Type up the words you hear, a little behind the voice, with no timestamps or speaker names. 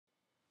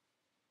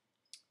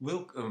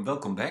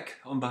Welcome back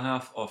on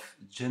behalf of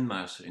Gen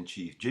Master in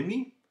Chief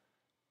Jimmy.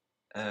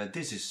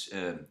 This is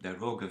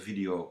DAROGA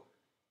video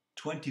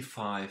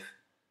 25,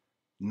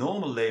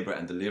 Normal Labor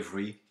and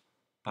Delivery,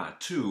 part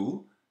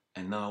 2,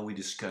 and now we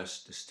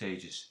discuss the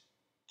stages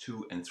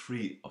 2 and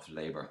 3 of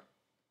labor.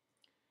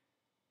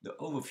 The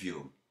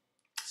overview,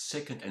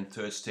 second and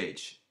third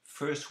stage.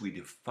 First we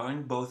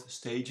define both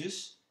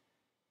stages,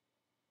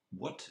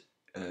 what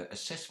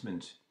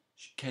assessment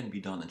can be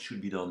done and should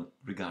be done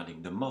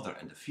regarding the mother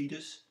and the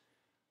fetus,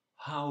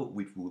 how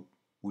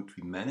would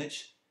we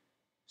manage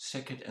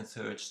second and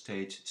third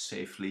stage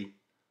safely.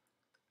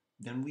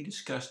 Then we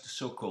discussed the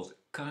so-called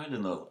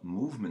cardinal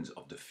movements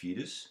of the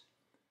fetus,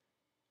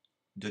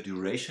 the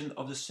duration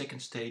of the second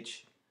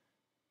stage.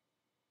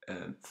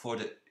 For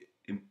the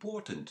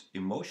important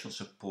emotional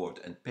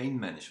support and pain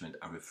management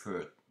I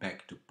referred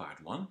back to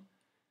part 1.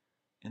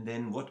 And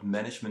then what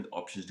management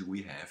options do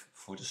we have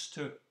for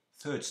the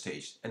third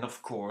stage? And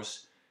of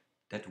course,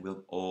 that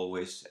will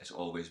always, as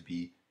always,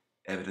 be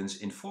evidence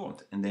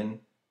informed. And then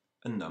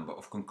a number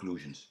of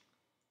conclusions.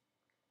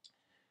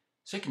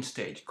 Second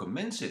stage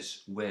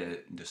commences where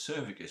the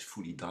cervix is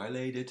fully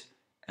dilated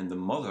and the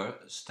mother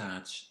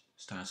starts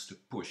to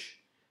push.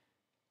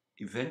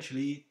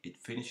 Eventually, it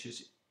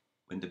finishes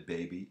when the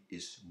baby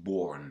is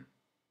born.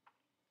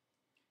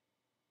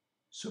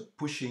 So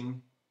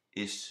pushing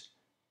is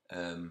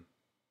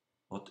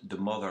what the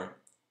mother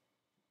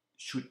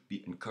should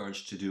be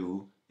encouraged to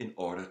do in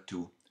order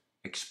to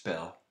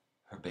expel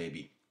her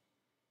baby.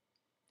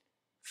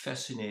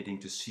 Fascinating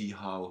to see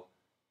how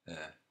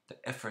the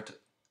effort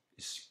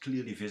is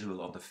clearly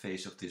visible on the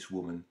face of this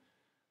woman.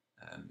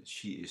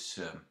 She is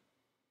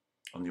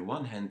on the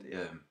one hand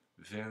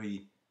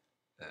very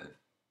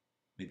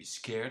maybe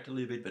scared a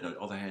little bit, but on the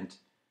other hand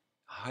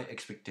high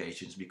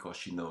expectations, because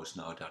she knows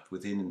now that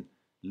within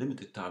a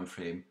limited time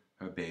frame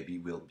her baby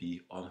will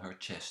be on her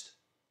chest.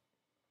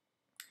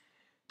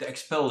 The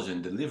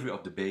expulsion, delivery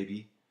of the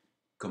baby,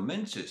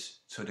 commences.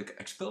 So the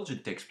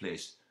expulsion takes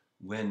place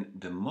when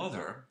the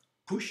mother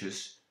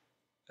pushes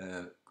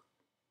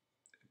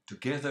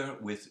together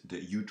with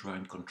the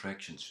uterine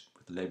contractions,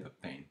 with labor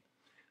pain.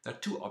 There are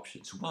two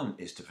options. One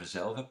is the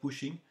Valsalva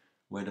pushing,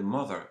 where the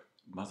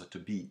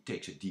mother-to-be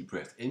takes a deep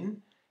breath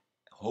in,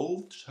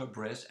 holds her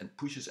breath and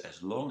pushes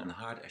as long and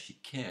hard as she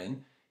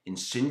can in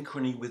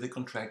synchrony with the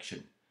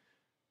contraction.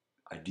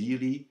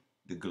 Ideally,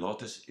 the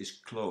glottis is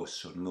closed,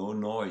 so no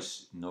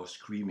noise, no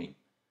screaming.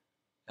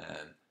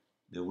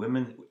 The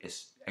woman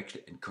is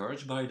actually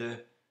encouraged by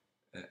the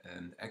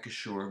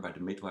accoucheur, by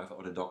the midwife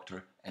or the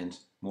doctor, and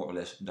more or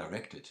less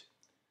directed.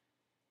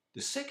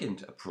 The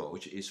second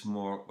approach is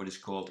more what is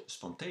called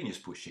spontaneous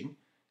pushing,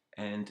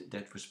 and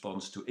that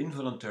responds to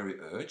involuntary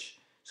urge.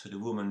 So the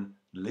woman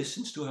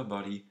listens to her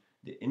body,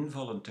 the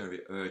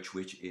involuntary urge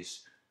which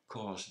is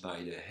caused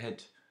by the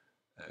head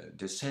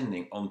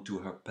descending onto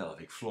her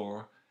pelvic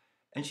floor,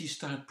 and she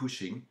starts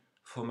pushing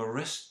from a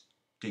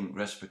resting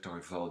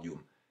respiratory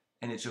volume.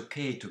 And it's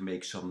okay to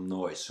make some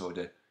noise so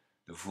the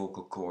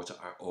vocal cords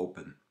are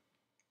open.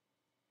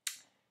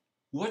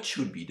 What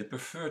should be the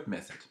preferred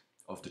method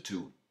of the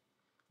two?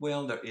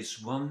 Well, there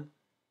is one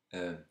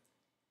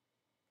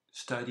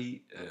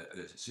study,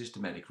 a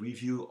systematic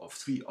review of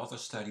 3 other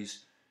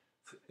studies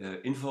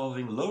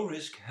involving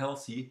low-risk,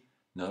 healthy,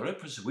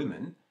 nulliparous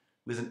women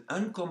with an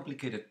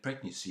uncomplicated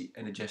pregnancy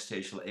and a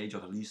gestational age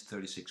of at least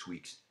 36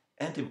 weeks.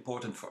 And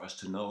important for us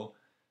to know,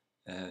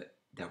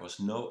 there was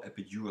no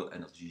epidural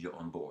anesthesia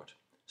on board.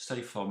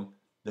 Study from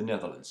the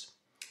Netherlands.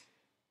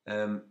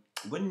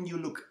 When you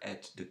look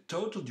at the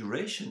total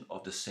duration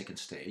of the second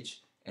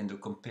stage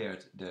and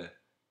compared the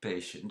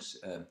patients,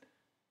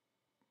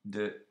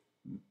 the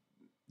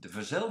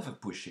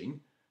Valsalva pushing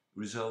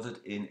resulted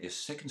in a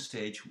second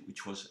stage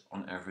which was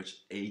on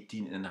average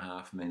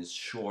 18.5 minutes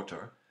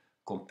shorter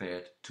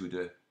compared to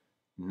the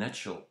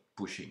natural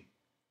pushing.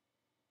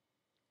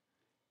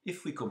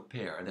 If we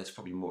compare, and that's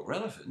probably more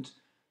relevant,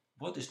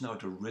 what is now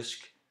the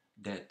risk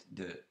that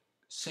the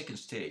second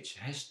stage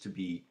has to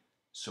be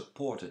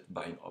supported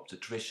by an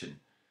obstetrician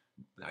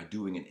by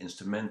doing an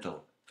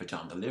instrumental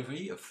vaginal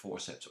delivery, a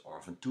forceps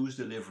or ventouse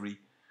delivery,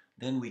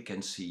 then we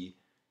can see,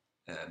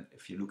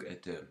 if you look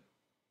at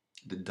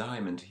the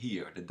diamond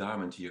here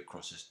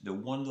crosses the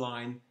one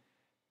line.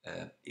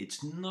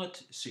 It's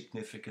not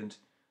significant.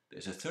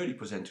 There's a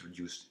 30%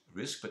 reduced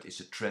risk, but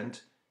it's a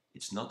trend.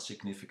 It's not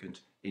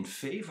significant in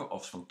favor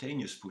of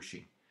spontaneous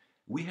pushing.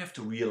 We have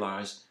to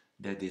realize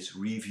that this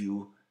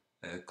review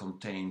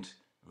contained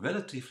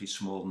relatively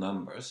small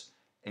numbers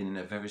and in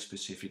a very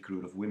specific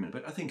group of women,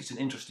 but I think it's an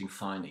interesting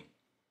finding.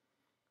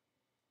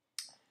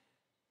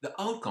 The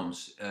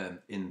outcomes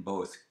in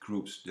both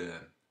groups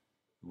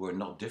were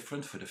not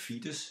different. For the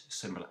fetus,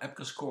 similar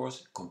EPGAR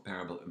scores,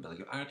 comparable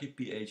umbilical artery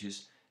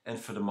pHs, and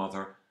for the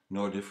mother,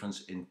 no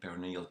difference in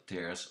perineal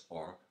tears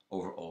or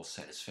overall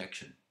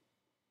satisfaction.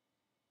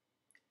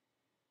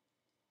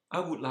 I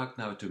would like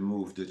now to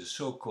move to the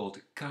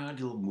so-called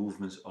cardinal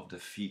movements of the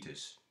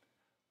fetus.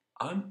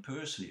 I'm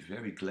personally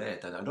very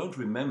glad that I don't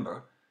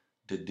remember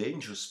the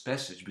dangerous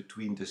passage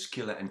between the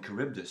scilla and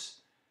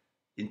charybdis.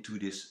 into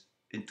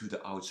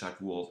the outside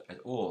world at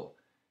all.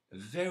 A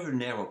very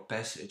narrow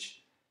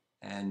passage,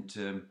 and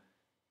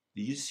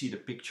you see the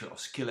picture of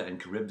Scylla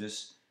and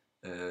Charybdis.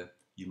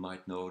 You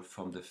might know it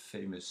from the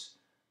famous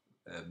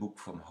book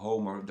from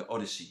Homer, the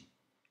Odyssey.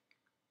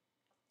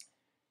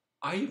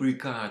 I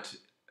regard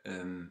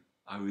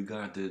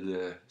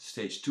the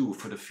stage 2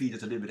 for the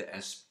fetus a little bit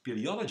as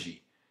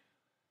paleology.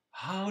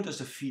 How does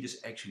the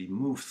fetus actually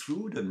move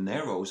through the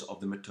narrows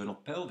of the maternal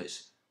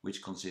pelvis,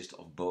 which consist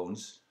of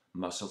bones,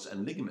 muscles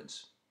and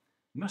ligaments?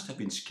 Must have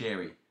been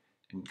scary,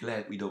 and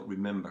glad we don't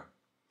remember.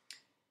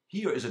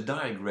 Here is a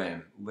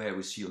diagram where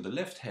we see on the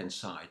left hand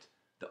side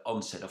the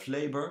onset of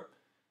labor.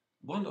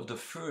 One of the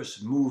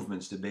first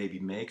movements the baby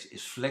makes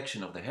is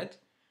flexion of the head,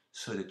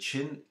 so the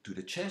chin to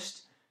the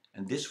chest,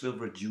 and this will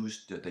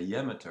reduce the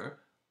diameter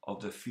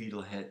of the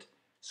fetal head.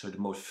 So the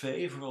most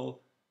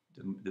favorable,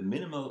 the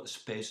minimal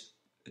space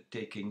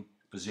taking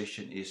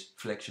position is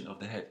flexion of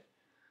the head.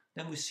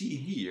 Then we see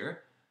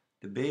here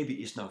the baby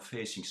is now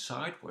facing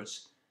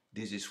sidewards.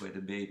 This is where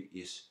the baby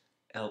is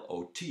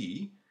LOT,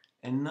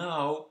 and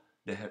now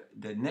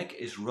the neck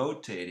is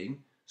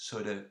rotating, so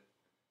the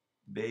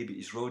baby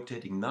is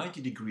rotating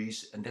 90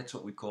 degrees, and that's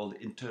what we call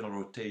the internal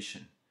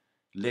rotation.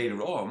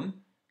 Later on,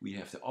 we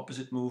have the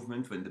opposite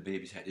movement when the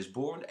baby's head is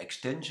born,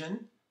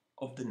 extension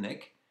of the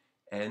neck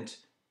and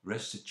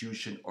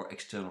restitution or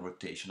external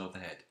rotation of the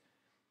head.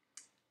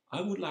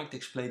 I would like to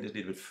explain this a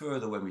little bit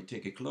further when we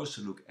take a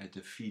closer look at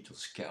the fetal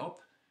scalp.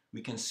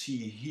 We can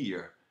see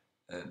here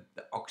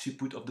the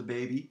occiput of the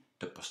baby,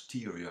 the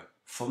posterior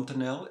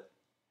fontanelle,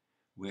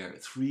 where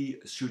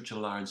 3 suture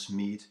lines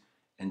meet,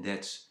 and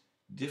that's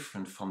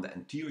different from the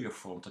anterior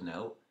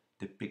fontanelle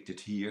depicted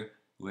here,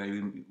 where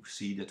we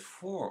see that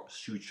 4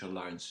 suture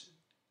lines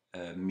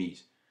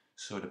meet.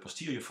 So the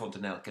posterior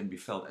fontanelle can be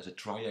felt as a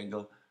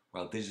triangle,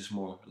 while this is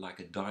more like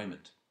a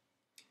diamond.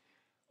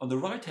 On the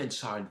right hand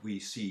side we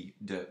see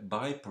the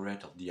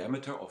biparietal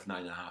diameter of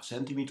 9.5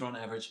 centimeters on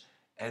average,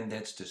 and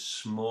that's the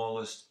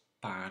smallest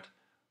part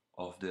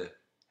of the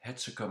head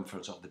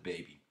circumference of the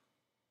baby.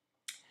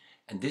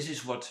 And this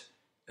is what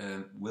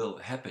will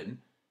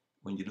happen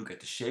when you look at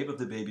the shape of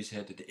the baby's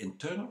head. The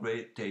internal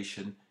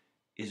rotation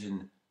is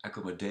an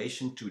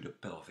accommodation to the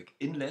pelvic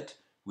inlet,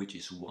 which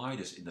is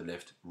widest in the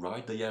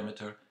left-right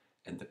diameter,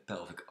 and the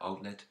pelvic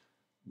outlet,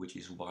 which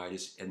is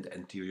widest in the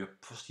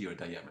anterior-posterior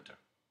diameter.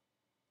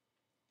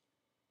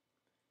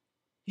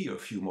 Here are a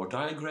few more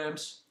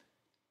diagrams.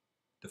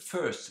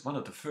 One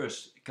of the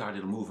first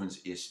cardinal movements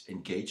is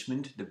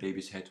engagement. The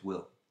baby's head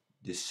will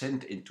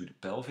descend into the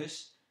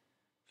pelvis,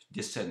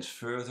 descends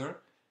further,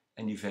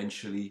 and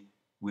eventually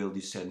will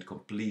descend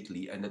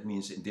completely. And that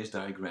means in this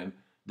diagram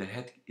the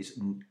head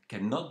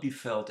cannot be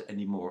felt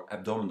anymore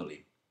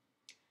abdominally.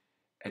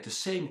 At the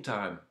same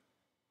time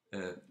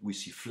we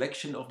see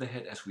flexion of the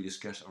head, as we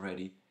discussed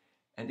already.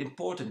 And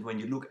important, when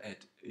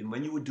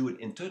you would do an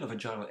internal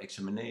vaginal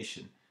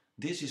examination,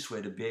 this is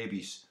where the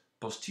baby's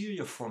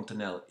posterior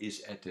fontanelle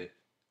is at the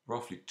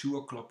roughly 2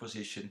 o'clock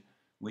position,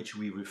 which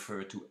we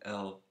refer to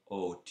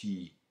LOT.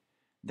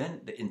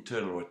 Then the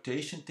internal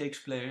rotation takes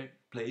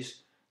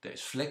place. There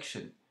is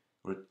flexion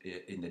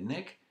in the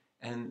neck,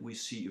 and we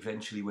see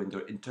eventually when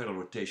the internal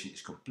rotation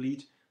is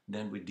complete,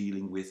 then we're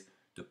dealing with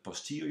the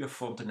posterior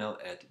fontanelle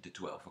at the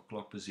 12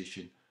 o'clock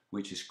position,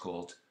 which is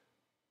called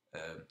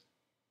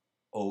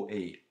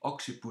OA,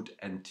 occiput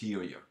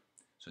anterior.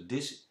 So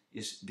this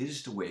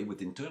is the way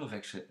with internal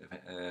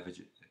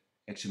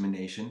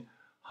examination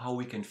how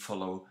we can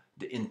follow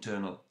the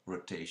internal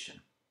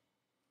rotation.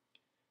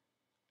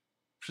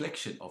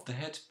 Flexion of the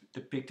head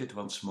depicted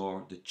once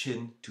more, the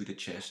chin to the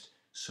chest,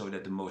 so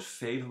that the most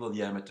favorable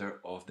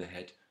diameter of the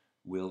head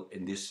will,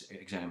 in this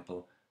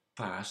example,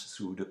 pass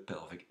through the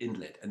pelvic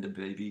inlet, and the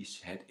baby's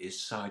head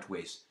is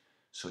sideways.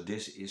 So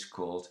this is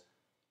called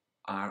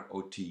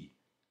ROT,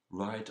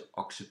 right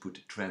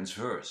occiput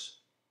transverse.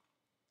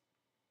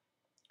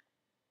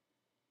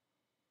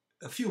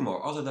 A few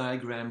more other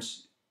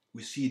diagrams.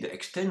 We see the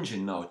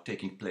extension now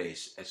taking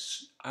place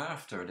as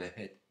after the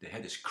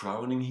head is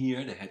crowning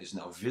here. The head is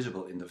now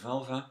visible in the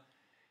vulva,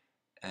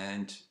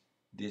 and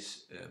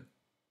this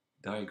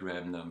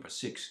diagram number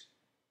 6,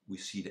 we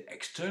see the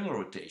external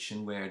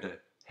rotation where the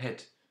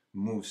head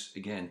moves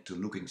again to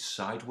looking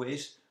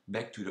sideways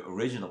back to the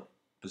original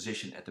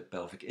position at the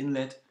pelvic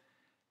inlet,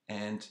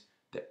 and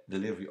the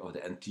delivery of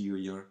the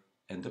anterior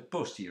and the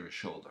posterior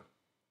shoulder.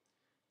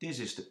 This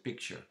is the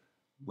picture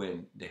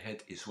when the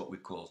head is what we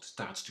call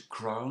starts to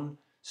crown,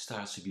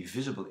 starts to be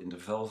visible in the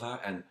vulva,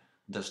 and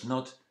does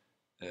not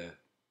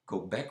go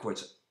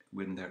backwards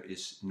when there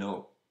is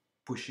no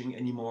pushing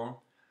anymore.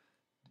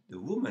 The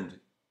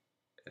woman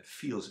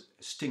feels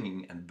a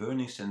stinging and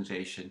burning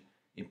sensation.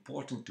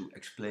 Important to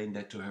explain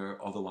that to her,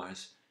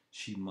 otherwise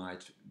she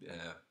might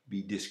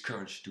be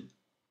discouraged to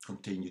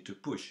continue to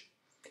push.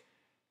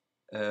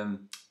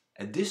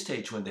 At this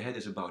stage, when the head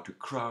is about to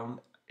crown,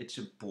 it's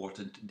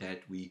important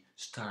that we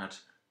start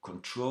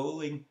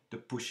controlling the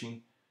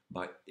pushing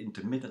by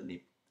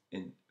intermittently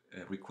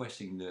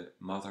requesting the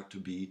mother to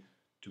be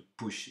to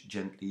push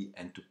gently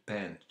and to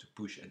pant, to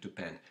push and to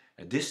pant.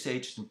 At this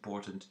stage it's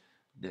important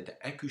that the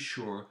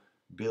accoucheur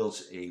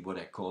builds what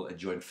I call a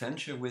joint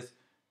venture with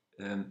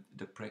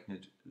the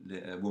pregnant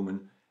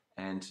woman,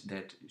 and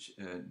that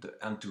the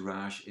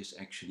entourage is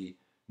actually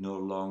no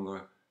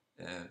longer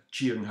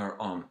cheering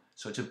her on.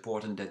 So it's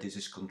important that this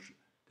is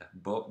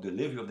the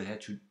delivery of the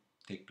head should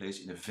take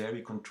place in a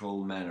very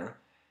controlled manner.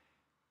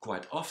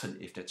 Quite often,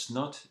 if that's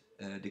not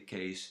the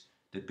case,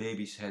 the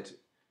baby's head,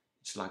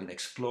 it's like an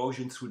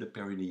explosion through the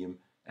perineum,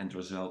 and the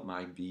result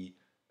might be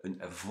an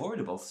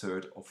avoidable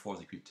third or fourth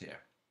degree tear.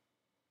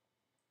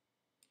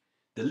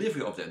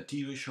 Delivery of the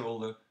anterior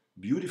shoulder,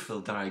 beautiful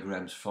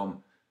diagrams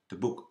from the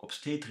book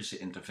Obstetrische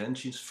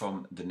Interventions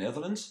from the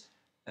Netherlands.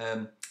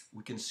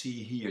 We can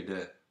see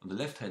here on the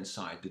left hand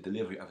side the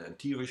delivery of the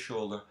anterior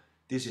shoulder.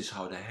 This is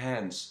how the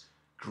hands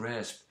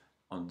grasp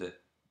on the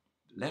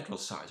lateral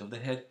side of the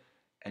head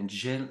and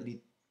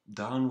gently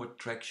downward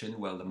traction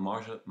while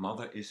the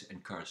mother is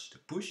encouraged to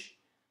push.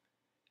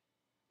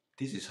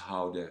 This is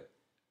how the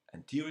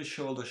anterior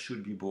shoulder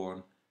should be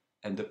born,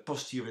 and the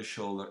posterior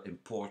shoulder,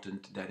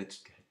 important that it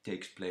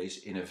takes place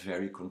in a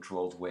very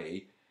controlled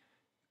way,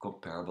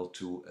 comparable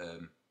to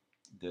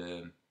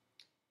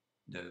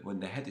when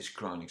the head is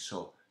crowning.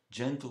 So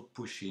gentle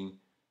pushing,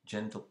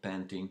 gentle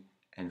panting,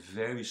 and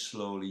very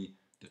slowly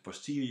the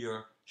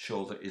posterior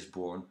shoulder is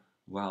born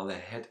while the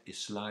head is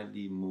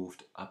slightly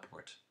moved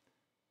upward.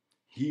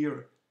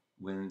 Here,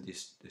 when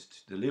this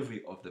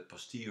delivery of the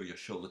posterior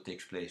shoulder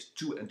takes place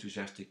too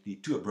enthusiastically,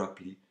 too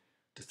abruptly,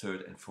 the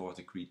third and fourth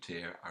degree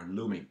tear are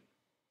looming.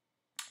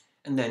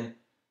 And then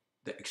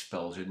the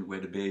expulsion,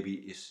 where the baby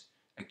is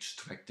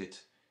extracted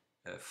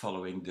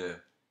following the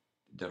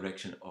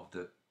direction of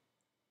the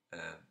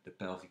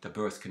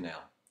birth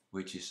canal,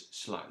 which is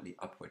slightly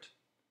upward.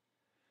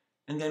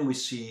 And then we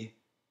see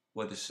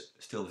what is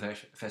still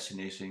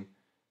fascinating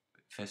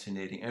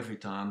every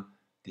time,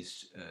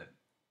 this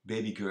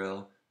baby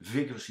girl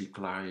vigorously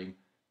crying,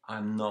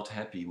 "I'm not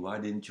happy, why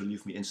didn't you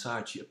leave me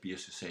inside?" she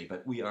appears to say.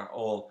 But we are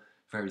all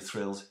very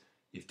thrilled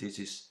if this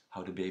is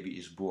how the baby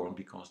is born,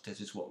 because this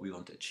is what we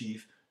want to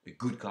achieve, a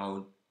good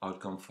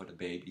outcome for the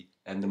baby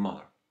and the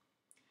mother.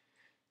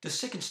 The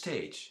second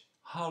stage,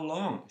 how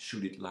long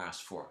should it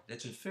last for?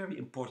 That's a very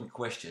important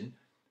question,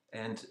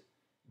 and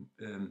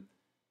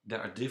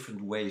there are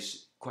different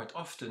ways, quite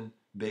often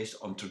based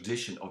on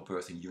tradition of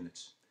birthing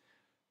units.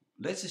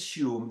 Let's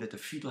assume that the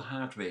fetal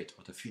heart rate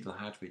or the fetal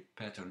heart rate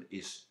pattern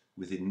is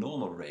within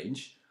normal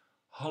range.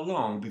 How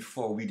long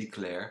before we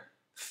declare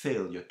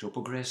failure to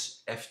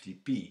progress,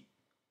 FTP?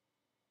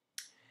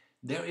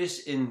 There is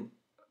in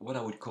what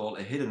I would call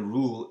a hidden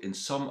rule in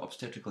some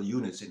obstetrical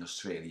units in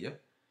Australia,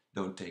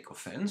 don't take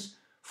offense,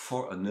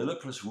 for a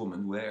nulliparous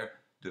woman,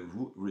 where the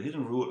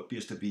hidden rule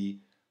appears to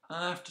be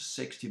after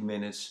 60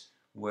 minutes,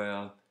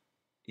 well,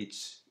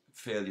 it's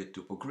failure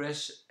to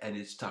progress and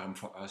it's time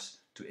for us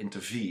to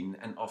intervene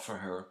and offer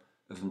her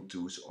a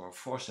ventouse or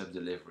forceps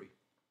delivery.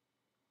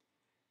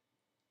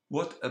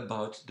 What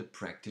about the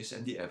practice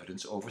and the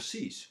evidence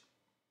overseas?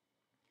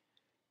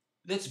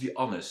 Let's be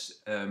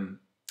honest,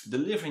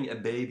 delivering a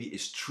baby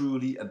is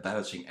truly a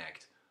balancing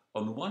act.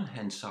 On one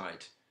hand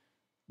side,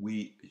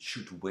 we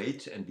should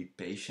wait and be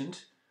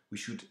patient. We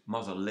should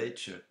Mother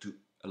Nature to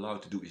allow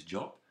to do his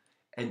job.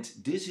 And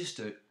this is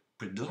the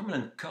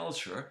predominant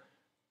culture,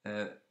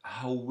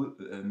 how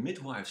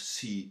midwives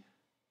see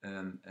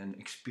and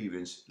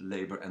experience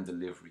labor and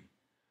delivery.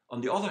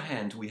 On the other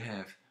hand, we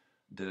have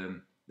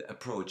the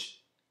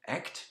approach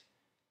act.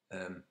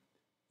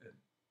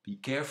 Be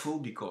careful,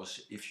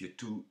 because if you're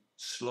too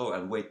slow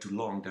and wait too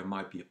long, there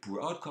might be a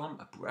poor outcome,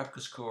 a poor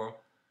APGAR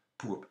score,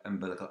 poor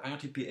umbilical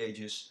artery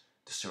pHs,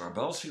 the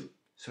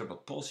cerebral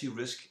palsy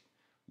risk,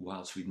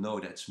 whilst we know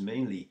that's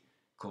mainly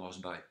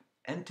caused by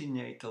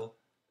antenatal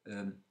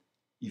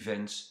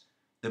events.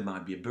 There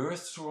might be a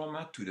birth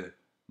trauma to the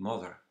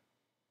mother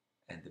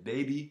and the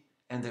baby,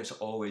 and there's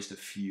always the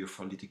fear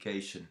for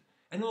litigation.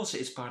 And also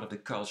it's part of the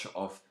culture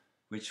of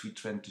which we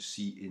tend to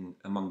see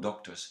among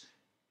doctors,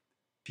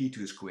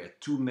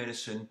 P2²2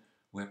 medicine,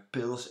 where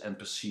pills and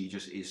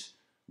procedures is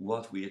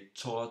what we are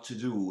taught to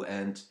do,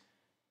 and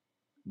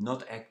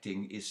not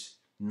acting is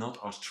not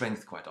our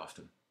strength quite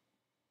often.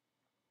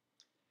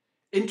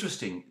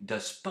 Interesting,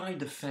 despite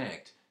the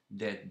fact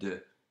that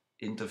the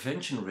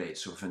intervention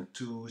rates of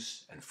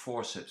ventouse and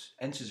forceps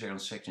and caesarean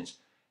sections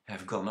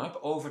have gone up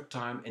over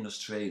time in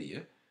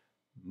Australia,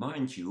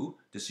 mind you,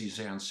 the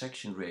caesarean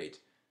section rate,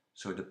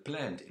 so the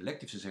planned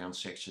elective caesarean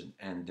section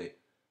and the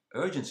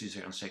urgent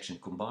caesarean section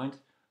combined,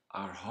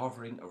 are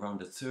hovering around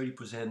the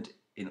 30%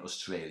 in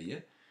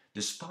Australia.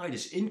 Despite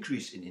this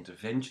increase in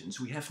interventions,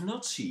 we have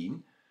not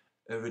seen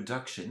a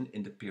reduction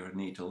in the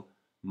perinatal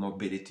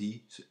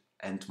morbidity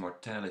and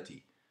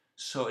mortality.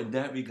 So in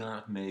that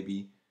regard,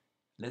 maybe,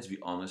 let's be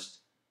honest,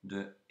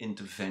 the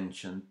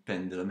intervention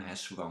pendulum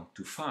has swung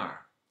too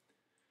far.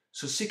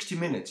 So 60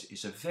 Minutes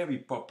is a very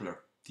popular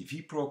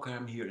TV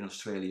program here in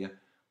Australia,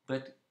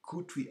 but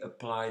could we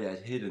apply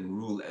that hidden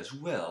rule as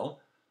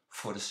well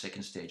for the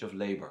second stage of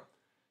labor?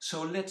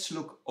 So let's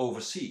look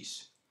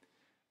overseas.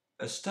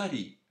 a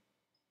study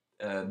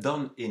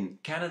done in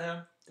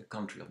Canada, the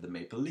country of the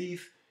maple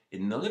leaf,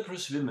 in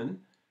nulliparous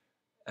women.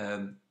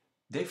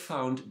 They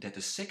found that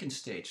the second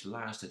stage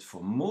lasted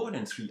for more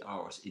than 3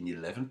 hours in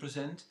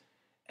 11%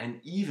 and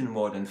even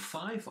more than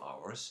 5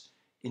 hours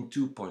in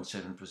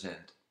 2.7%.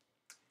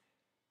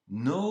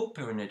 No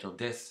perinatal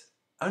deaths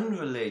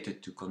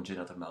unrelated to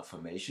congenital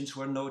malformations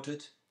were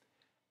noted,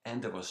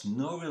 and there was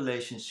no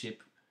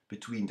relationship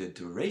between the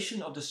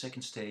duration of the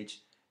second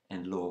stage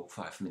and low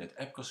 5-minute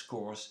ACOG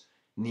scores,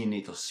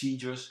 neonatal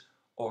seizures,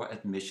 or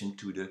admission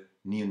to the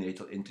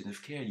neonatal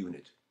intensive care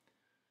unit.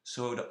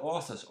 So the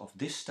authors of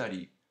this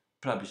study,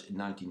 published in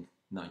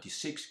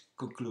 1996,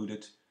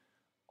 concluded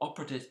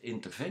operative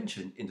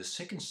intervention in the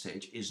second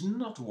stage is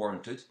not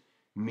warranted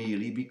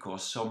merely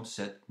because some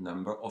set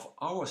number of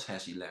hours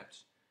has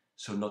elapsed.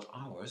 So not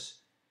hours,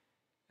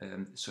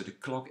 so the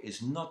clock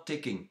is not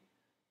ticking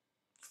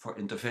for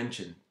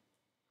intervention.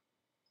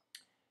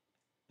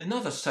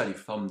 Another study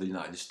from the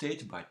United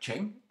States by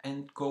Cheng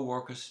and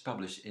co-workers,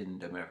 published in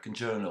the American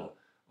Journal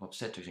of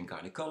Obstetrics and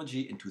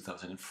Gynecology in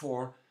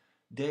 2004,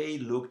 they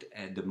looked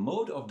at the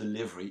mode of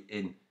delivery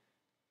in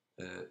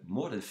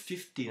more than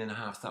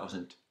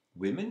 15,500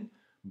 women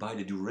by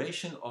the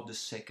duration of the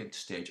second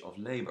stage of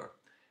labor.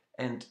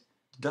 And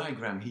the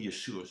diagram here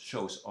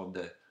shows on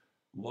the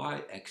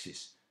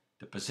y-axis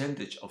the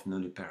percentage of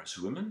nulliparous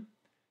women,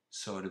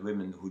 so the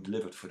women who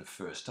delivered for the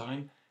first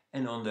time,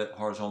 and on the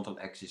horizontal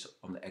axis,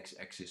 on the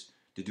x-axis,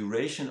 the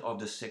duration of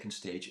the second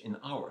stage in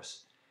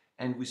hours.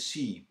 And we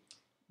see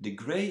the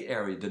gray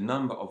area, the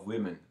number of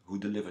women who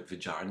delivered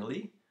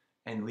vaginally,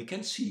 and we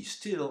can see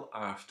still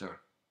after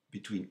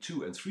between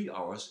 2 and 3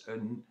 hours a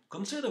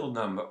considerable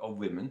number of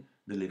women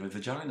delivered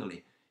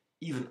vaginally.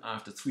 Even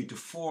after 3 to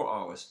 4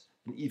 hours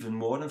and even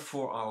more than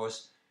 4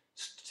 hours,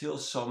 still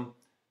some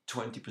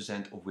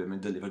 20% of women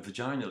delivered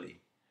vaginally.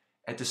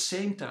 At the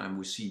same time,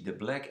 we see the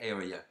black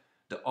area,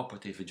 the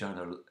operative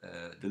vaginal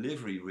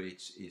delivery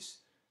rates is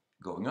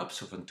going up,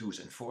 so from 2s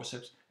and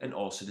forceps, and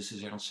also the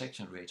cesarean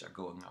section rates are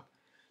going up.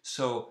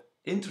 So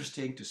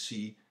interesting to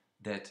see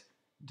that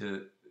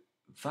the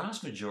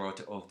vast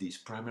majority of these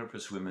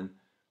primary-plus women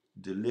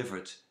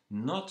delivered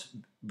not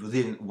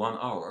within 1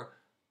 hour,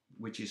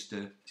 which is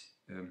the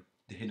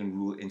hidden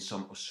rule in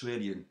some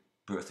Australian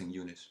birthing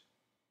units.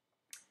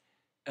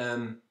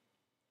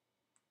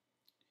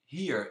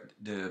 Here,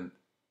 the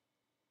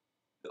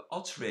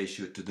odds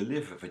ratio to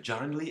deliver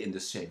vaginally in the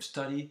same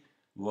study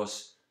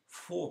was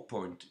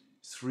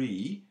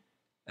 4.3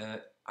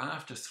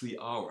 after 3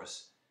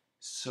 hours,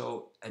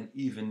 so and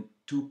even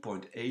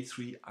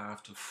 2.83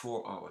 after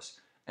 4 hours.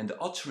 And the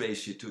odds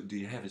ratio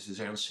to have a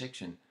cesarean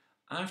section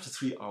after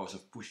 3 hours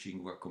of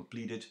pushing were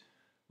completed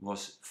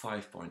was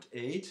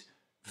 5.8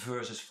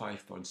 versus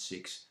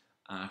 5.6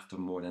 after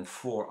more than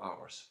 4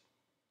 hours.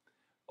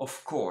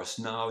 Of course,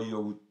 now you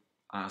would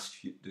ask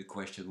the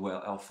question,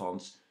 well,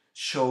 Alphonse,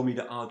 show me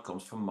the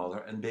outcomes for mother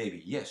and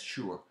baby. Yes,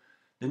 sure.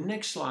 The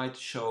next slide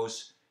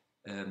shows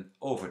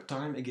over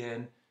time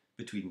again,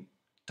 between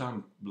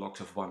time blocks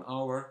of 1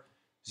 hour,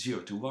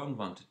 0 to 1,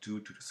 1 to 2,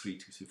 2 to 3,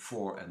 2 to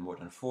 4, and more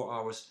than 4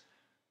 hours.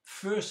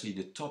 Firstly,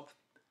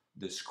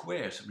 the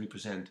squares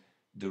represent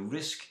the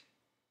risk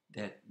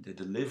that the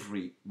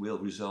delivery will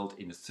result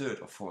in a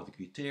 3rd or 4th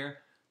degree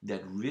tear.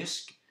 That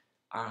risk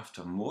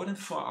after more than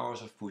 4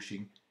 hours of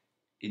pushing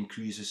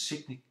increases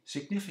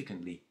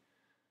significantly.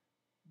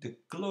 The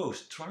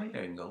closed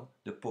triangle,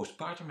 the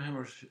postpartum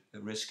hemorrhage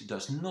risk,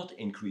 does not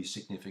increase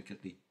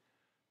significantly.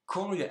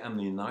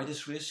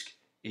 Chorioamnionitis risk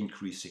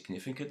increase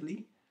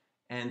significantly,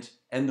 and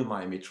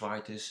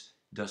endomyometritis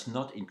does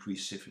not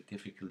increase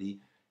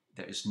significantly.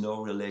 There is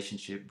no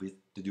relationship with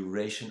the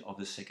duration of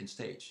the second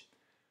stage.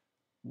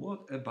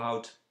 What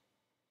about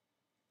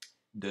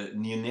the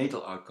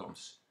neonatal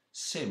outcomes?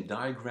 Same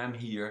diagram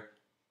here,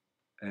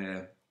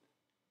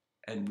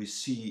 and we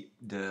see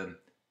the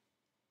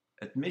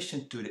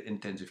admission to the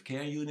intensive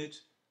care unit,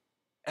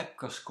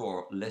 ACOG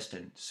score less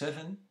than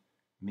 7,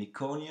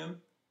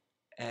 meconium,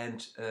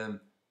 and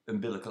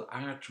umbilical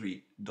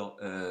artery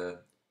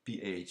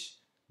pH,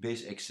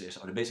 base excess,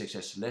 or the base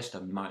excess less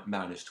than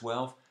minus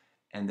 12,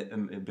 and the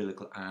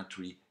umbilical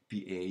artery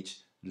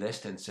pH less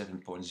than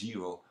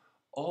 7.0.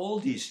 All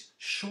these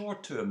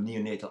short-term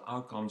neonatal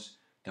outcomes,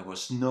 there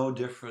was no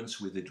difference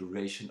with the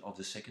duration of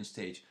the second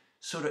stage.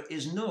 So there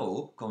is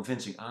no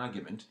convincing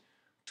argument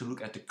to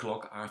look at the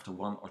clock after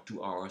 1 or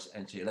 2 hours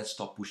and say, let's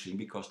stop pushing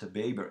because the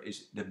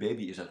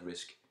baby is at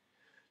risk.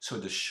 So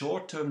the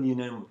short-term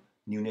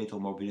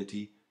neonatal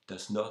morbidity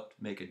does not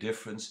make a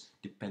difference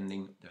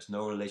depending, there's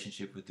no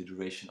relationship with the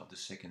duration of the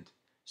second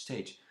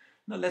stage.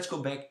 Now let's go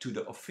back to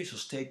the official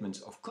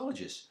statements of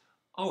colleges.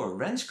 Our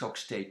Ranscock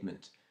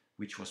statement,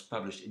 which was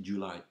published in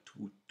July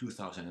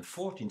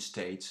 2014,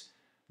 states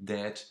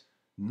that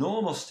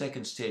normal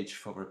second stage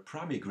for a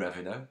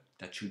primigravida,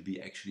 that should be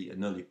actually a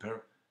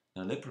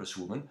nulliparous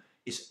woman,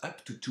 is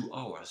up to 2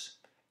 hours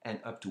and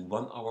up to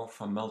 1 hour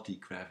for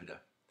multigravida.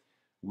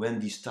 When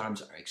these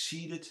times are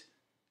exceeded,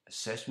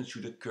 assessment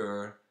should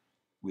occur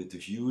with the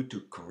view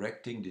to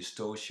correcting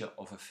dystocia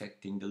of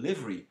affecting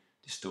delivery,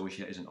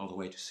 Dystocia is another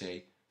way to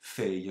say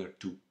failure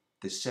to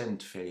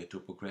descend, failure to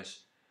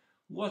progress.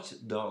 What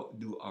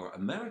do our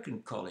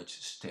American colleagues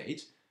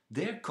state?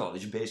 Their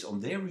college, based on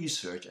their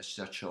research, as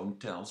just shown,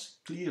 tells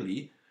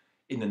clearly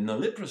in a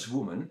nulliparous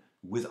woman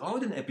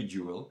without an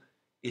epidural,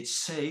 it's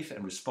safe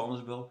and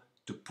responsible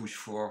to push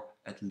for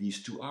at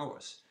least 2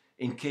 hours.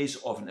 In case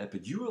of an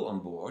epidural on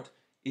board,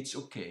 it's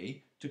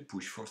okay to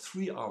push for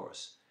 3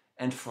 hours.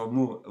 And for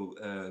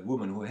a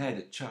woman who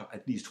had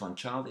at least one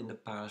child in the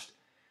past,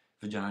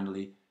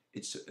 vaginally,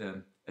 it's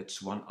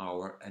 1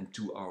 hour and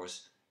 2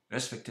 hours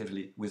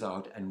respectively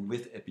without and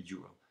with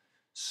epidural.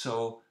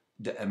 So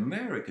the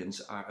Americans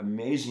are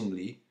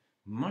amazingly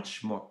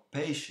much more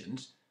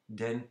patient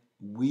than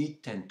we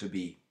tend to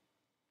be.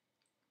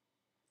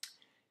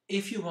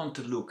 If you want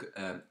to look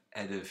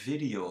at a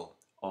video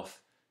of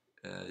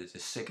the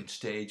second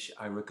stage,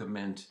 I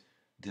recommend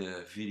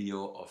the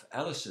video of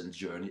Alison's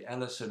journey.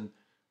 Alison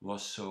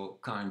was so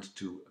kind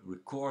to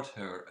record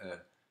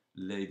her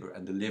labor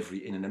and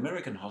delivery in an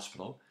American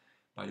hospital.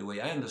 By the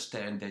way, I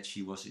understand that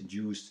she was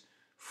induced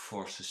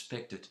for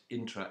suspected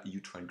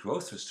intrauterine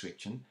growth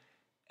restriction,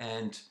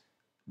 and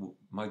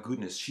my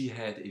goodness, she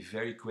had a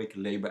very quick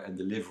labor and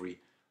delivery.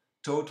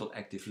 Total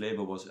active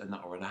labor was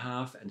 1.5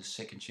 hours, and the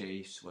second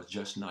stage was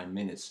just 9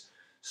 minutes.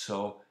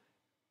 So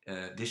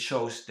this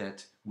shows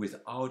that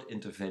without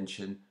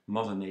intervention,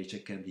 Mother Nature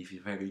can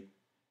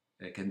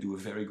do a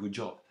very good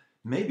job.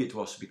 Maybe it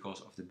was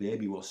because of the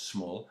baby was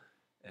small.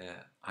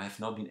 I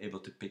have not been able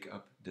to pick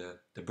up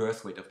the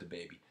birth weight of the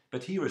baby.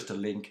 But here is the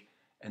link,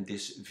 and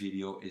this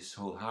video is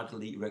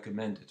wholeheartedly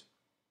recommended.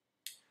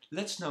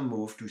 Let's now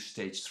move to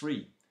stage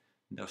 3.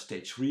 Now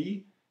stage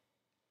 3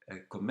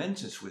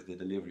 commences with the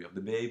delivery of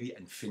the baby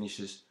and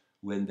finishes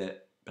when the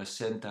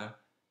placenta,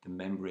 the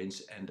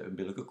membranes and the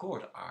umbilical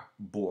cord are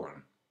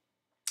born.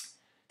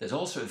 There's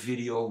also a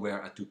video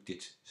where I took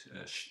this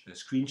a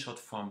screenshot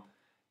from.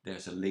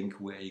 There's a link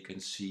where you can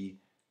see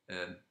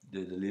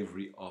the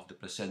delivery of the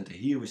placenta.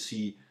 Here we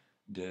see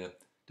the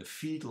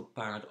fetal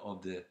part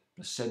of the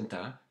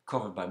placenta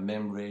covered by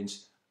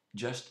membranes,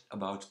 just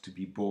about to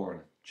be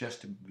born,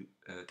 just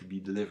to be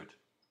delivered.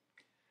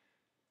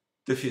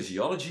 The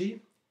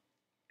physiology,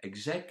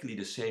 exactly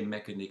the same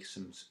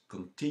mechanisms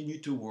continue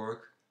to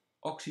work.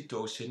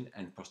 Oxytocin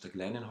and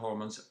prostaglandin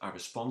hormones are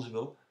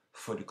responsible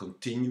for the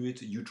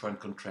continued uterine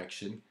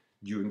contraction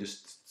during the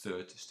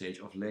third stage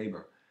of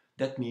labor.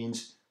 That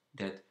means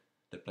that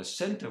the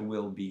placenta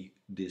will be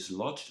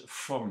dislodged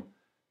from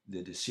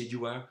the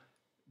decidua,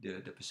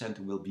 the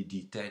placenta will be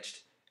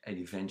detached and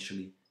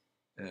eventually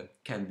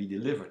can be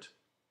delivered.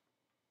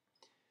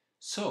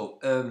 So,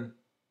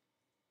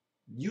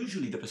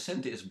 usually the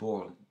placenta is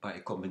born by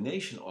a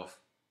combination of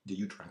the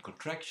uterine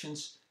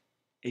contractions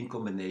in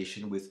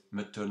combination with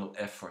maternal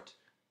effort.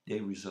 They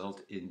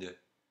result in the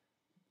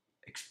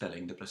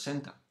expelling the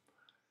placenta.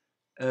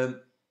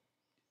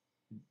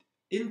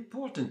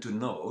 Important to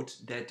note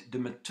that the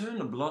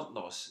maternal blood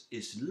loss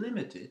is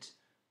limited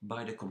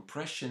by the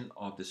compression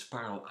of the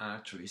spiral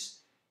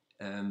arteries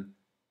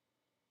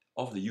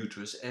of the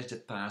uterus as they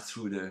pass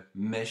through the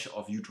mesh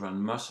of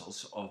uterine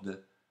muscles of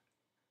the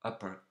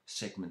upper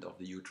segment of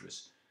the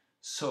uterus.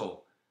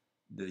 So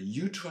the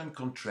uterine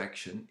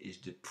contraction is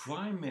the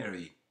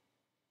primary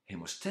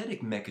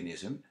hemostatic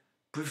mechanism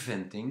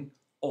preventing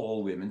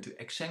all women to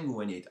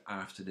exsanguinate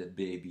after the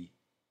baby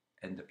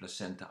and the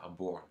placenta are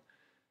born.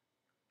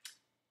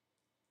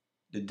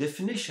 The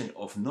definition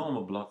of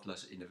normal blood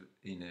loss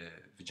in a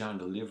vaginal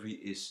delivery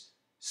is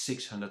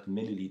 600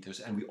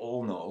 milliliters, and we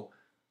all know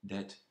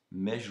that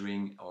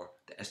measuring or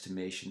the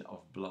estimation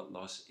of blood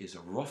loss is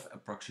a rough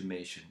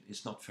approximation.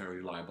 It's not very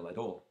reliable at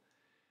all.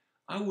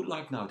 I would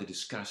like now to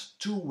discuss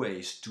 2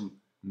 ways to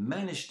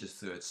manage the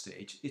third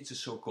stage. It's a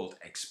so-called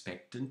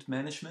expectant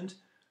management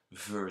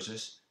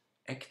versus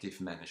active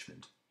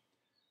management.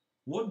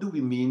 What do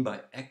we mean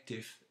by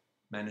active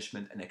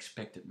management and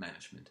expectant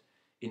management?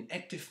 In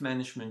active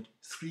management,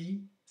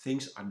 3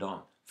 things are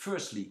done.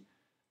 Firstly,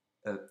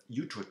 a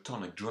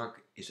uterotonic drug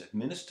is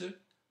administered,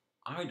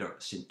 either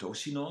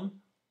syntocinon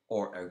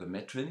or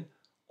ergometrin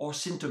or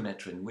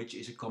syntometrin, which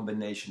is a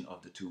combination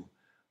of the two,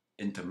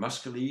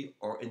 intramuscularly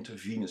or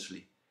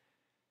intravenously.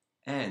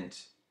 And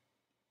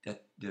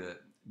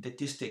that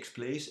this takes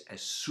place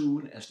as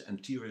soon as the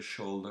anterior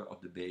shoulder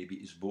of the baby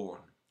is born.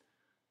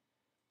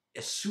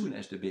 As soon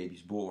as the baby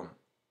is born,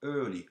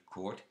 early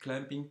cord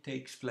clamping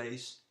takes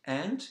place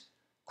and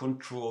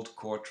controlled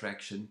cord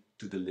traction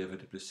to deliver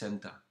the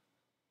placenta.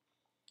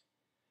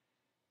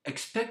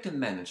 Expectant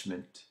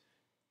management,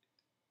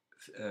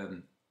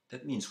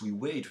 that means we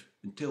wait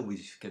until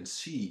we can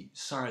see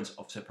signs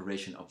of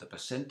separation of the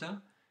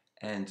placenta,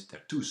 and there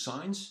are 2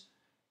 signs.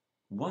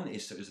 One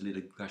is there is a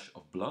little gush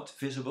of blood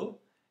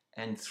visible,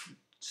 and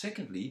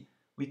secondly,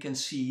 we can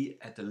see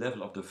at the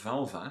level of the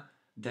vulva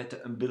that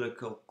the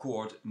umbilical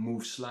cord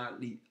moves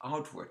slightly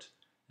outward,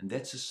 and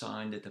that's a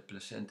sign that the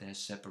placenta has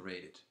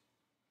separated.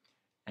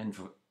 And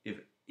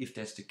if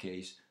that's the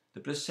case,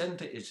 the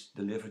placenta is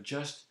delivered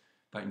just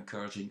by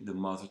encouraging the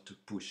mother to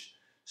push.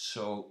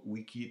 So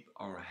we keep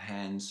our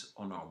hands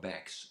on our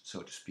backs,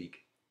 so to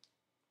speak.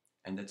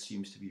 And that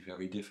seems to be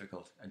very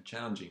difficult and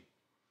challenging.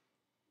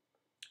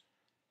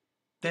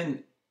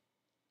 Then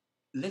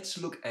let's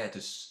look at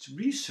the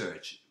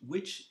research.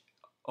 Which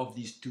of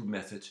these two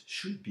methods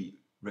should be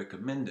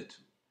recommended?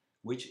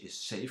 Which is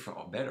safer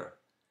or better?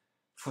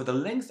 For the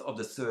length of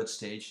the third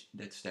stage,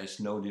 there's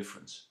no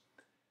difference.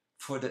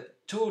 For the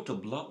total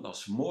blood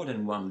loss more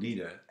than 1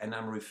 liter, and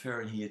I'm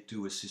referring here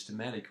to a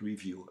systematic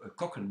review, a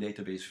Cochrane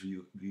database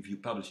review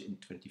published in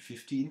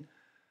 2015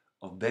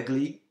 of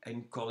Begley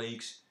and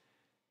colleagues,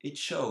 it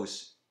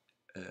shows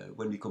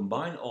when we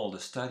combine all the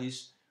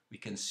studies, we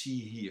can see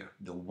here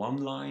the one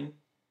line.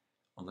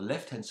 On the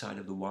left-hand side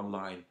of the one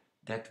line,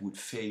 that would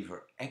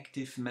favor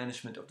active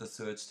management of the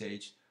third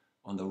stage.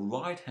 On the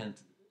right-hand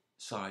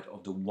side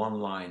of the one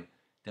line,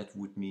 that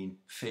would mean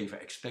favor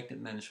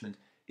expected management.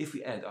 If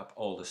we add up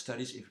all the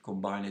studies, if we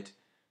combine it,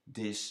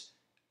 this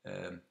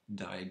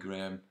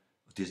diagram,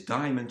 this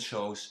diamond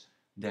shows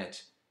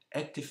that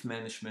active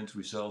management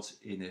results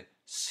in a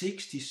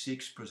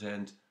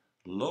 66%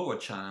 lower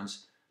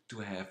chance to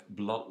have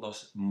blood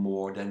loss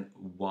more than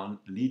 1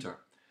 liter.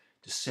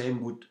 The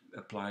same would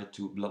apply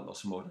to blood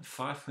loss more than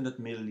 500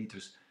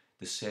 milliliters.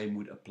 The same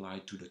would apply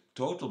to the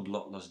total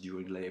blood loss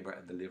during labor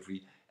and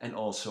delivery, and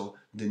also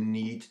the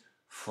need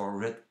for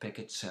red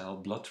packet cell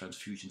blood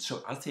transfusion.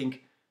 So I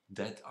think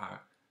that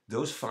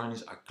those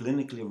findings are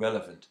clinically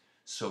relevant.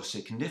 So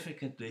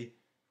significantly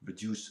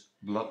reduce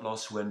blood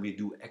loss when we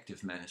do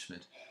active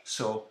management.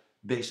 So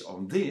based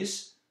on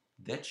this,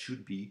 that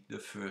should be the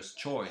first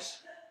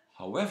choice.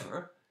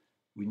 However,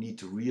 we need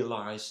to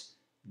realize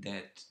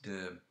that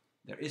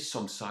there is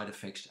some side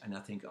effects, and I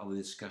think I'll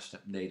discuss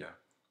that later.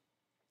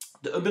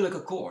 The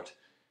umbilical cord.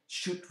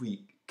 Should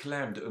we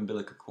clamp the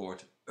umbilical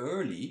cord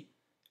early,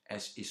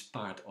 as is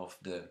part of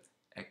the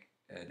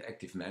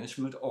active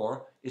management,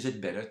 or is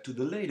it better to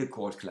delay the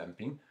cord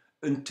clamping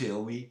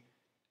until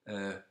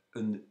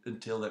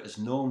until there is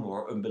no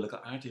more umbilical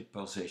artery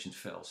pulsation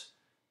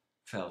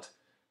felt?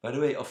 By the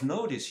way, of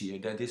notice here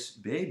that this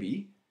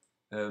baby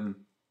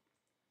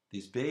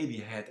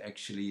had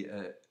actually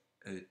a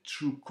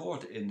true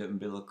cord in the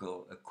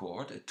umbilical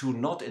cord, a true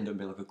knot in the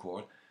umbilical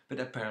cord, but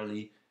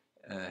apparently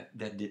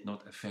that did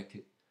not affect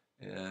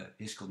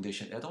his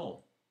condition at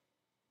all.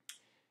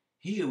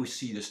 Here we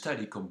see the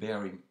study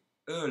comparing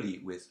early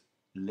with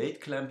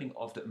late clamping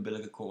of the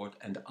umbilical cord,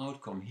 and the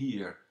outcome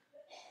here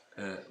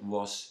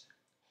was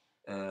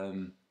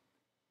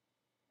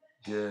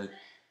the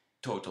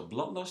total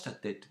blood loss.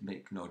 That did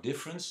make no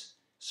difference.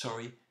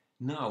 Sorry.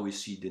 Now we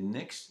see the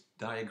next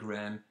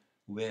diagram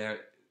where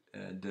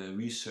the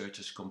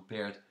researchers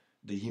compared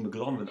the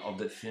hemoglobin of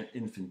the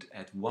infant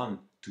at 1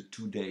 to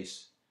 2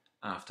 days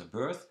after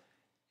birth,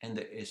 and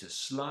there is a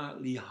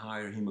slightly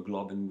higher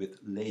hemoglobin with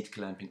late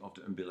clamping of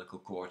the umbilical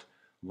cord,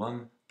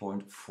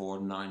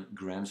 1.49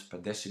 grams per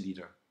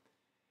deciliter.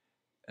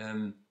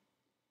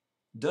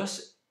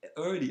 Does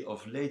early or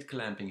late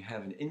clamping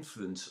have an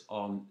influence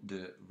on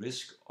the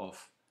risk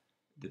of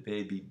the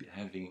baby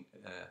having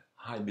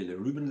high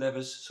bilirubin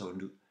levels, so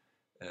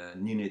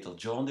neonatal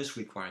jaundice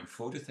requiring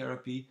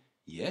phototherapy?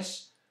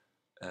 Yes.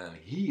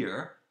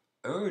 Here,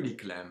 early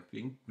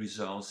clamping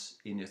results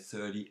in a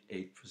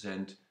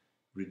 38%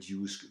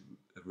 reduced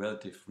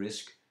relative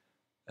risk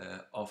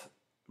of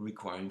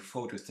requiring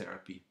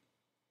phototherapy.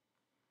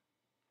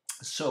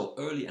 So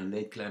early and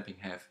late clamping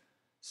have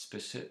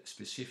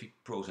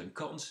specific pros and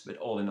cons, but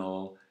all in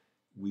all,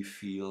 we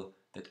feel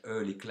that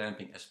early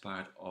clamping as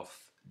part of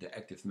the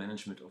active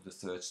management of the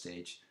third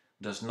stage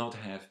does not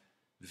have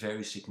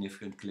very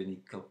significant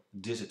clinical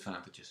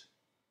disadvantages.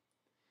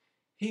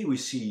 Here we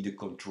see the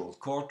controlled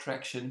cord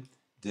traction.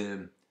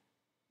 The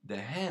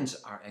hands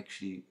are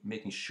actually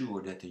making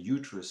sure that the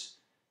uterus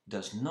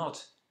is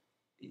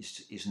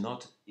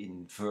not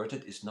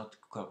inverted, is not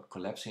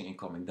collapsing and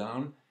coming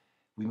down.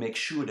 We make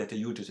sure that the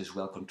uterus is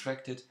well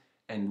contracted,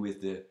 and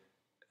with the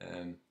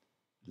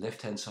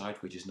left-hand side,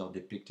 which is not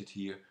depicted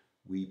here,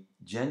 we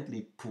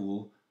gently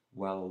pull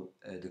while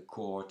the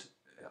cord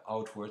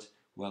outward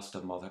whilst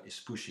the mother is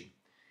pushing.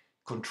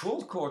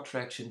 Controlled cord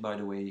traction, by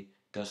the way,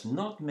 does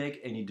not make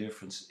any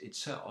difference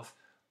itself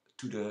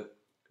to the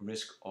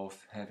risk of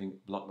having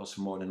blood loss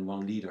more than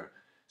 1 liter.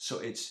 So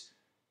it's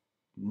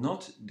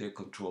not the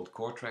controlled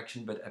cord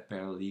traction, but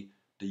apparently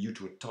the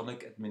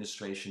uterotonic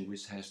administration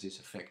which has this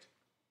effect.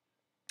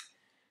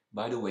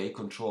 By the way,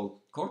 controlled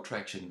cord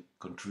traction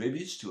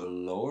contributes to a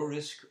lower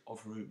risk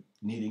of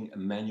needing a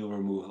manual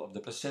removal of the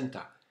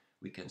placenta.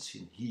 We can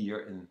see here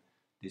in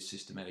this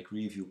systematic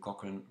review,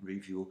 Cochrane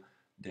review,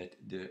 that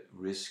the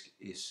risk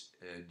is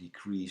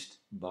decreased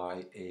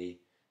by a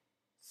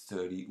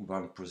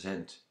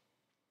 31%.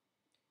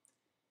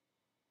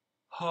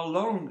 How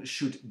long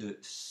should the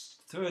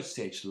third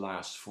stage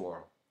last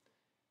for?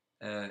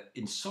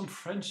 In some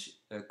French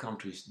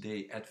countries,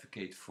 they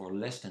advocate for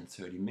less than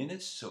 30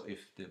 minutes. So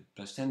if the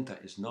placenta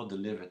is not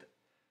delivered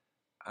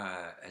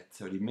at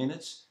 30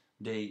 minutes,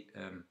 they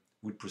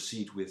would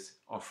proceed with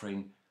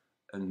offering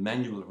a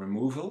manual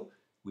removal,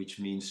 which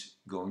means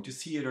going to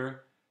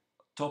theater,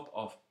 top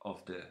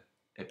of the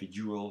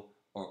epidural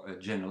or a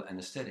general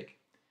anesthetic.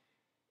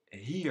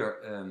 Here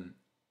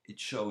it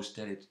shows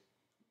that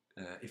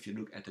if you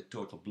look at the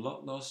total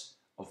blood loss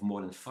of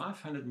more than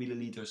 500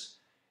 milliliters,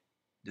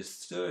 the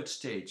third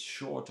stage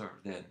shorter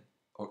than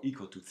or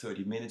equal to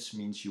 30 minutes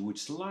means you would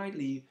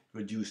slightly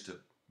reduce the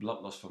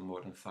blood loss from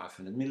more than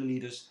 500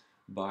 milliliters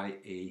by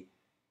a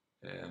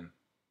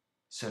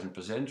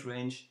 7%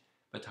 range,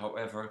 but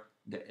however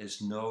there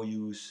is no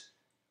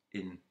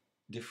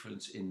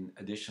difference in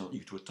additional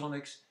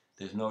uterotonics,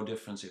 there's no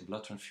difference in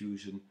blood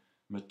transfusion,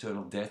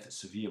 maternal death,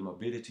 severe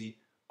morbidity,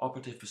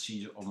 operative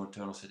procedure or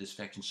maternal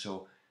satisfaction,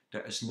 so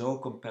there is no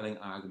compelling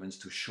arguments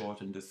to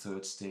shorten the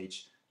third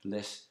stage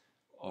less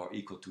or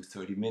equal to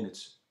 30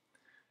 minutes.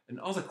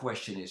 Another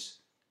question is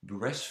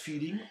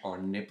breastfeeding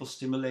or nipple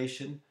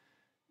stimulation.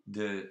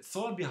 The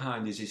thought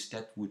behind this is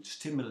that would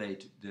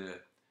stimulate the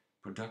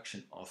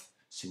production of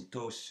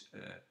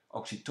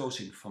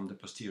oxytocin from the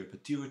posterior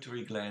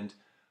pituitary gland.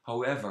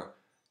 However,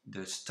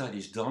 the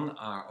studies done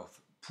are of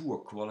poor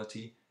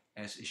quality,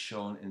 as is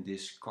shown in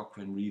this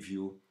Cochrane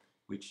review,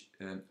 which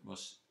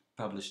was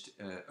published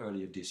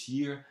earlier this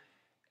year,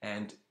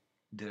 and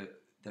the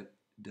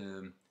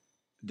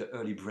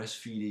early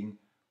breastfeeding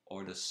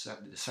or the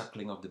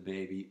suckling of the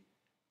baby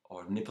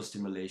or nipple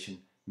stimulation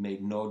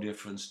made no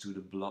difference to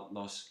the blood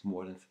loss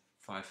more than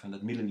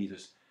 500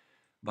 milliliters.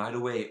 By the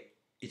way,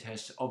 it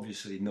has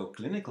obviously no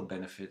clinical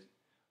benefit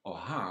or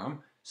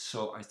harm,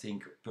 so I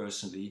think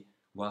personally,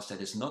 whilst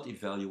that is not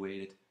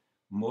evaluated,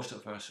 most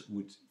of us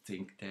would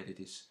think that it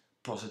is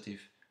positive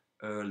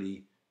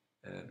early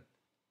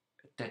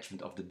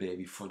attachment of the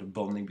baby for the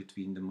bonding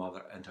between the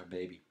mother and her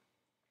baby.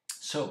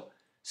 So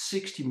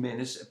 60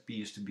 minutes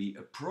appears to be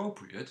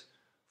appropriate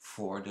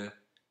for the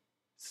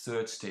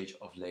third stage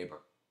of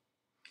labor.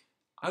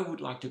 I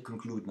would like to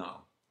conclude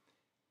now.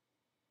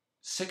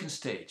 Second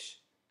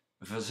stage,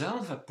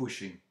 Valsalva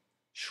pushing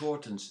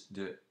shortens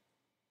the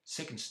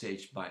second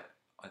stage by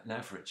an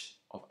average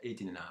of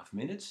 18.5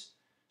 minutes.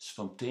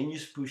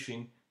 Spontaneous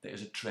pushing, there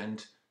is a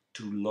trend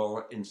to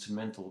lower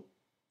instrumental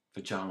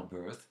vaginal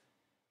birth.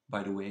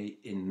 By the way,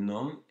 in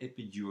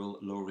non-epidural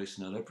low-risk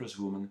nulliparous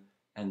women,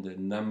 and the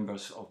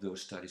numbers of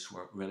those studies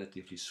were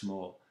relatively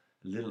small,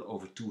 a little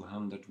over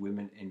 200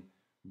 women in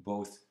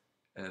both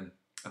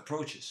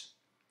approaches.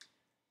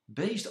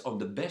 Based on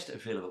the best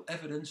available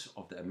evidence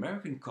of the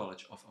American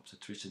College of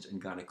Obstetricians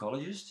and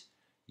Gynecologists,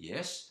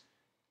 yes,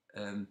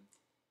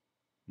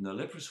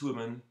 nulliparous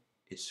women,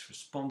 it's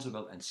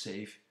responsible and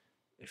safe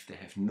if they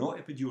have no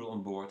epidural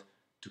on board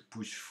to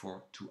push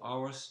for 2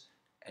 hours,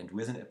 and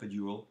with an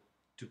epidural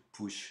to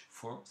push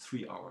for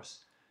 3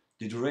 hours.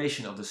 The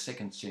duration of the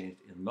second stage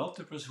in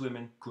multiparous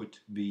women could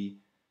be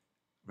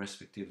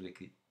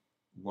respectively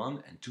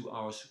 1 and 2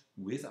 hours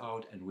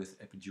without and with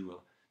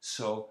epidural.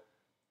 So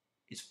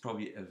it's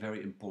probably a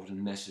very important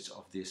message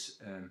of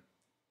this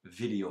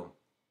video.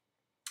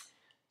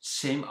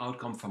 Same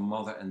outcome for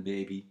mother and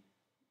baby,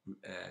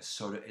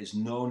 so there is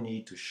no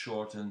need to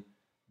shorten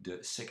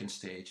the second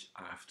stage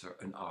after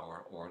an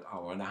hour or an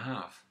hour and a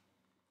half.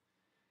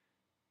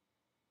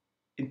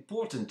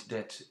 Important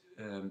that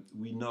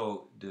we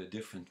know the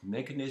different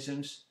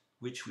mechanisms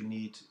which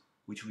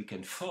we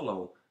can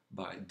follow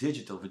by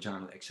digital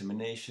vaginal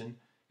examination,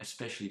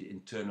 especially the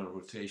internal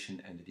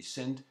rotation and the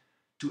descent,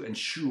 to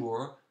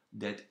ensure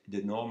that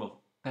the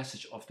normal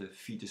passage of the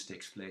fetus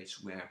takes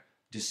place, where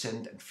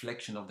descent and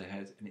flexion of the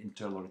head and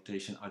internal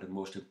rotation are the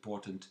most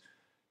important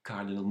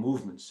cardinal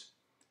movements.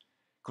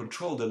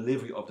 Controlled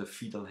delivery of the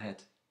fetal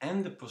head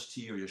and the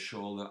posterior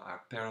shoulder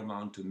are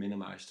paramount to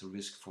minimize the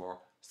risk for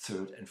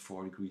third and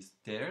fourth degree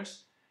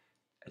tears,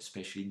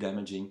 especially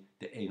damaging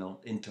the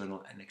anal,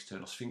 internal and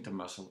external sphincter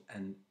muscle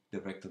and the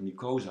rectal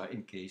mucosa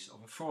in case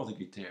of a fourth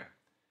degree tear.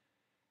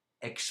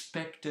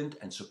 Expectant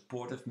and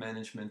supportive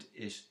management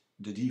is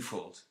the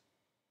default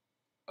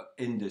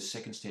in the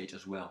second stage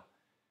as well.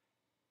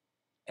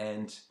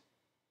 And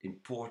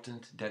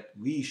important that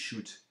we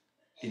should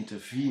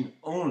intervene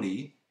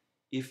only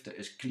if there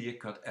is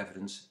clear-cut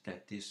evidence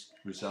that this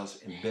results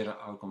in better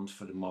outcomes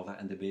for the mother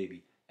and the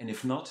baby. And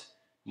if not,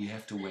 we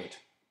have to wait.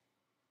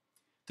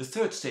 The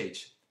third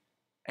stage,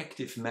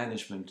 active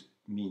management,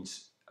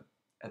 means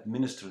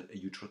administering a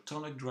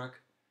uterotonic drug,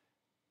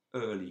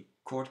 early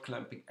cord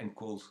clamping and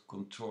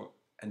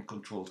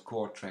controlled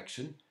cord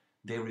traction.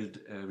 They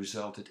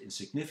resulted in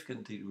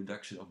significant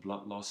reduction of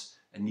blood loss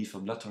and need for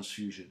blood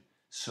transfusion,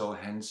 so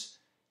hence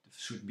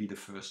should be the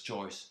first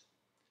choice.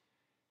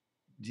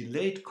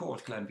 Delayed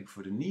cord clamping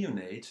for the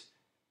neonate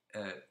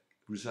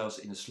results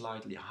in a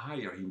slightly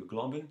higher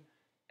hemoglobin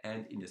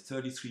and in a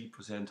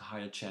 33%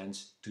 higher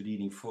chance to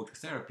needing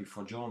phototherapy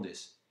for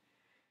jaundice.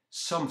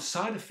 Some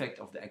side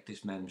effects of the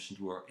active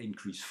management were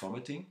increased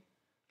vomiting,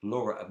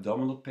 lower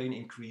abdominal pain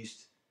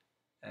increased,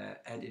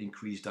 and it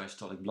increased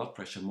diastolic blood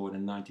pressure more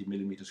than 90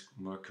 millimeters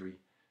mercury.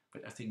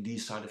 But I think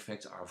these side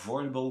effects are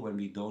avoidable when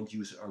we don't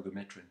use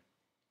ergometrin.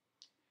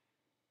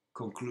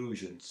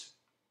 Conclusions.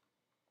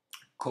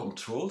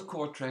 Controlled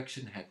cord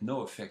traction had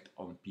no effect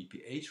on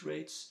PPH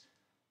rates,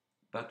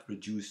 but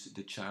reduced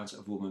the chance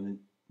of women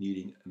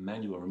needing a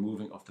manual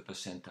removing of the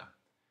placenta.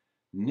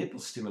 Nipple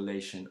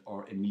stimulation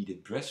or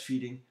immediate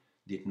breastfeeding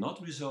did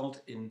not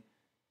result in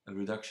a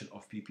reduction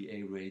of PPA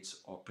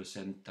rates or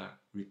placenta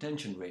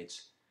retention rates.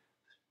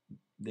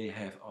 They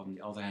have, on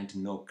the other hand,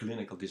 no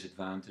clinical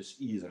disadvantage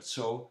either,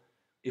 so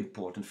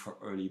important for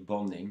early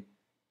bonding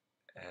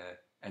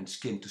and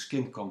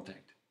skin-to-skin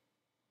contact.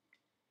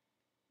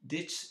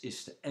 This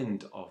is the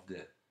end of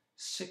the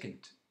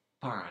second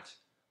part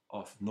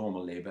of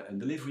normal labor and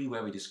delivery,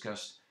 where we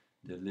discussed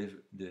the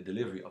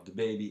delivery of the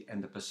baby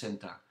and the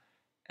placenta.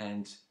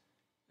 And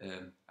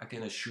I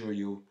can assure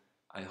you,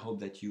 I hope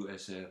that you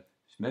as a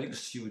medical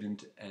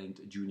student and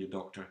a junior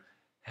doctor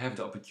have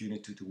the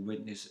opportunity to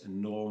witness a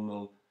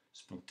normal,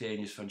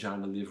 spontaneous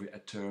vaginal delivery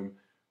at term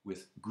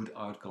with good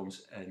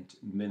outcomes and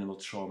minimal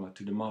trauma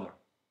to the mother.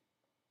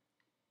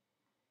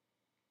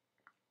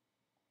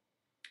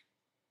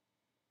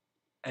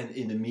 And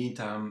in the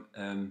meantime,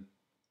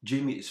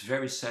 Jimmy is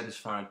very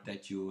satisfied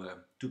that you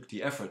took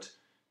the effort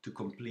to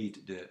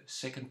complete the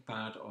second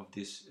part of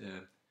this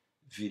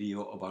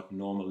video about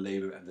normal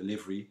labor and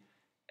delivery.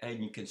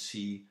 And you can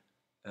see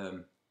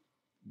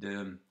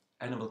the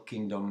animal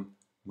kingdom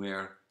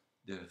where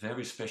the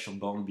very special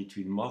bond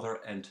between mother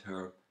and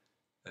her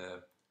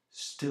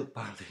still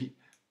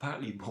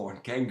partly born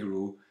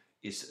kangaroo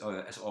is,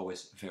 as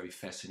always, very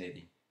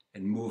fascinating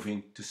and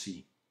moving to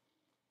see.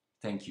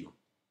 Thank you.